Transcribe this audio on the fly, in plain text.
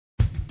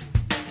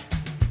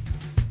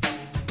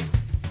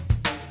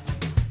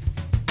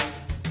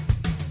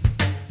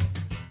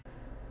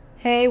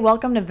Hey,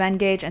 welcome to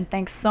Venngage and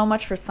thanks so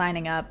much for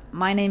signing up.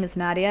 My name is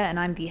Nadia and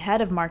I'm the head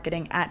of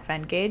marketing at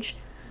Venngage.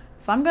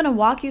 So I'm going to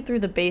walk you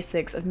through the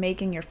basics of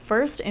making your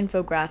first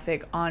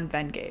infographic on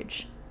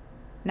Venngage.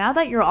 Now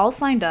that you're all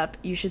signed up,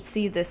 you should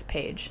see this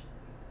page.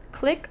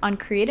 Click on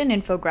Create an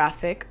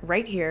Infographic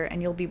right here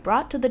and you'll be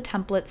brought to the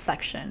Templates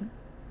section.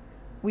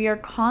 We are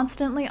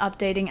constantly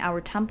updating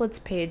our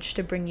Templates page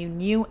to bring you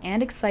new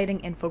and exciting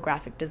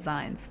infographic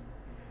designs.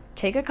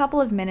 Take a couple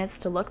of minutes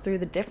to look through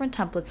the different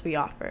templates we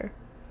offer.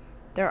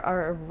 There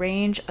are a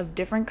range of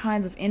different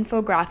kinds of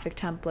infographic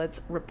templates,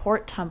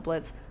 report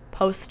templates,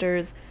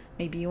 posters,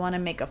 maybe you want to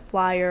make a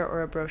flyer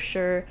or a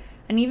brochure,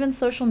 and even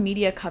social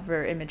media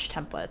cover image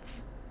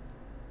templates.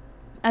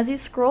 As you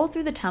scroll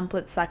through the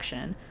templates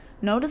section,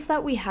 notice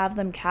that we have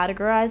them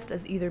categorized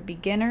as either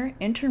beginner,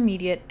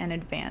 intermediate, and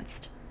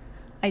advanced.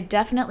 I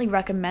definitely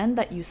recommend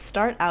that you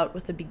start out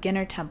with a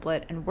beginner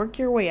template and work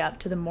your way up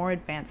to the more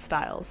advanced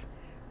styles.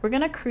 We're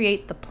going to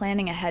create the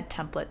planning ahead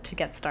template to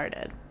get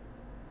started.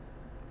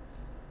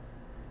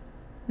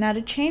 Now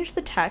to change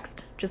the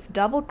text, just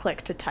double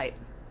click to type.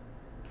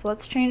 So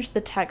let's change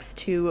the text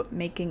to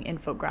making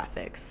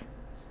infographics.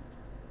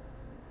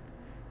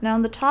 Now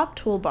in the top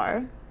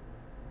toolbar,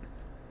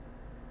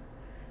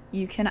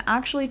 you can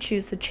actually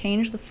choose to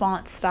change the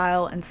font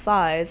style and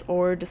size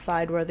or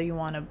decide whether you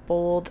want to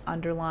bold,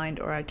 underline,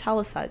 or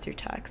italicize your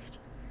text.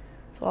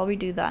 So while we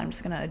do that, I'm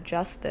just going to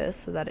adjust this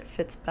so that it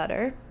fits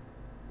better.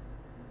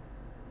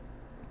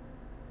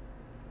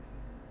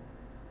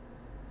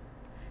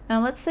 Now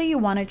let's say you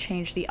want to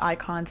change the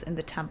icons in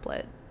the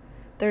template.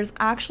 There's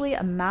actually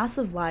a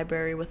massive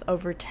library with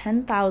over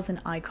 10,000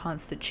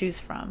 icons to choose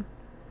from.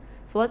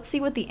 So let's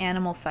see what the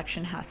animal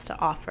section has to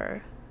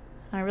offer.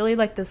 I really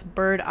like this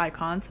bird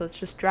icon, so let's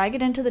just drag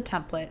it into the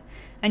template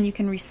and you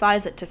can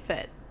resize it to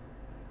fit.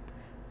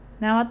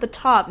 Now at the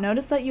top,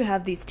 notice that you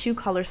have these two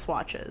color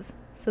swatches.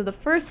 So the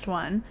first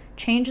one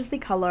changes the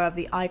color of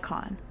the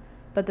icon.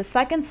 But the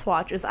second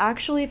swatch is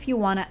actually if you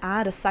want to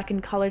add a second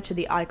color to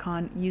the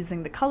icon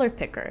using the color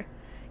picker.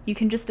 You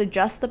can just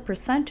adjust the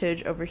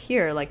percentage over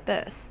here like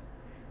this.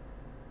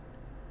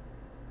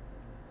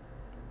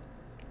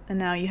 And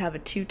now you have a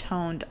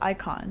two-toned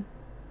icon.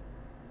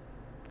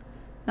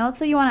 Now let's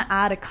say you want to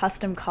add a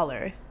custom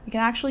color. You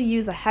can actually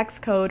use a hex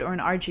code or an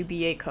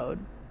RGBA code.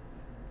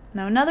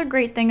 Now another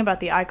great thing about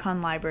the icon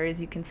library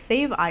is you can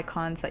save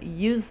icons that you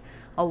use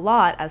a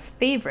lot as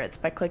favorites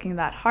by clicking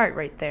that heart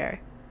right there.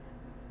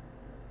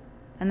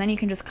 And then you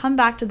can just come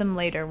back to them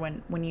later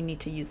when you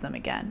need to use them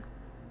again.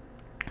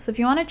 So if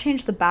you want to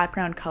change the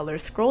background color,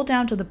 scroll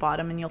down to the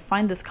bottom and you'll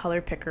find this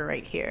color picker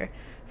right here.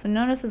 So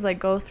notice as I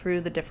go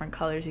through the different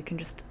colors, you can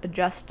just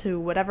adjust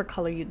to whatever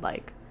color you'd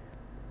like.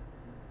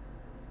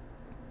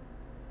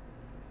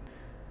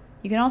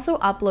 You can also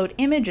upload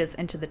images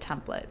into the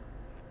template.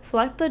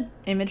 Select the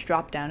image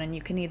dropdown and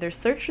you can either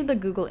search through the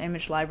Google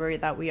image library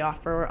that we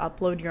offer or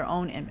upload your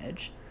own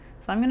image.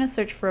 So I'm going to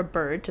search for a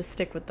bird to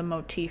stick with the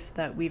motif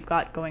that we've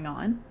got going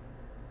on.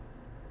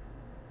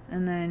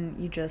 And then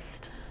you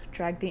just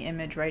drag the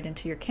image right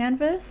into your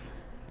canvas.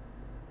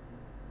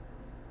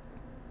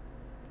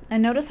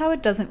 And notice how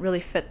it doesn't really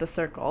fit the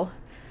circle.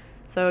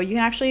 So you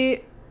can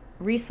actually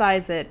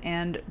resize it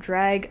and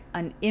drag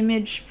an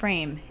image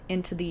frame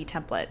into the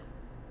template.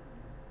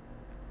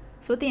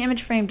 So what the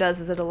image frame does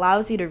is it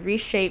allows you to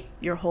reshape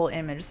your whole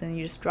image. And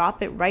you just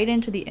drop it right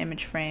into the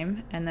image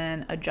frame and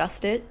then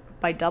adjust it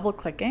by double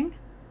clicking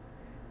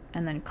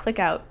and then click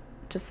out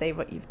to save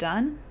what you've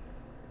done,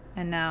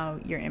 and now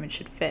your image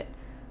should fit.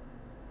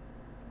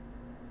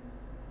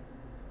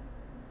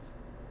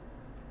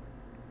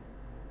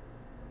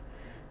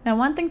 Now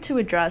one thing to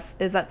address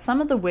is that some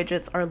of the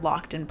widgets are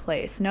locked in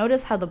place.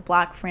 Notice how the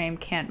black frame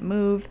can't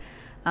move,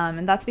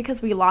 and that's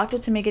because we locked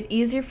it to make it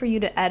easier for you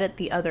to edit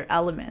the other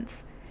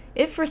elements.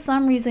 If for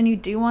some reason you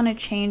do want to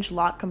change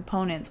lock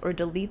components or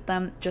delete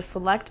them, just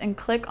select and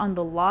click on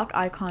the lock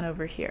icon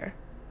over here.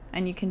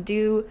 And you can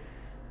do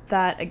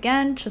that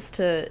again just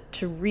to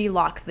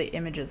relock the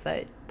images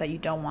that you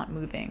don't want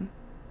moving.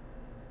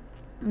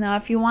 Now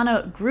if you want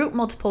to group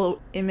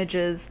multiple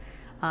images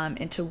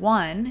into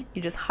one,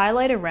 you just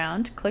highlight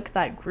around, click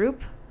that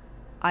group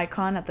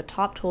icon at the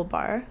top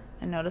toolbar,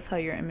 and notice how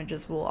your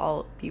images will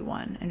all be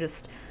one, and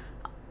just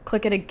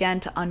click it again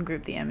to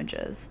ungroup the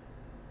images.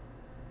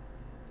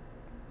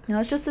 Now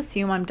let's just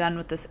assume I'm done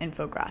with this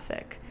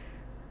infographic.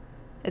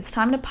 It's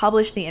time to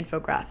publish the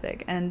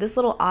infographic, and this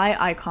little eye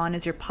icon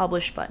is your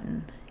publish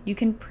button. You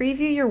can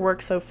preview your work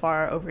so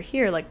far over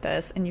here like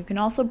this, and you can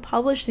also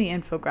publish the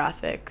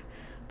infographic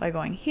by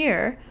going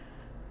here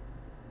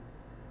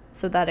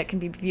so that it can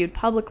be viewed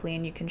publicly,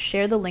 and you can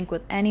share the link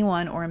with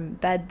anyone or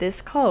embed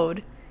this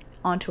code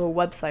onto a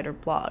website or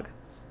blog.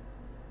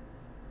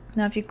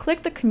 Now if you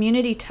click the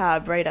community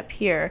tab right up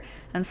here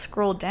and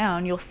scroll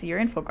down, you'll see your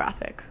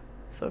infographic.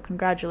 So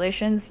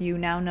congratulations, you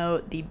now know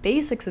the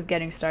basics of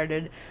getting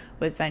started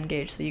with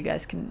Venngage, so you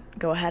guys can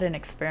go ahead and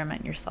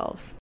experiment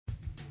yourselves.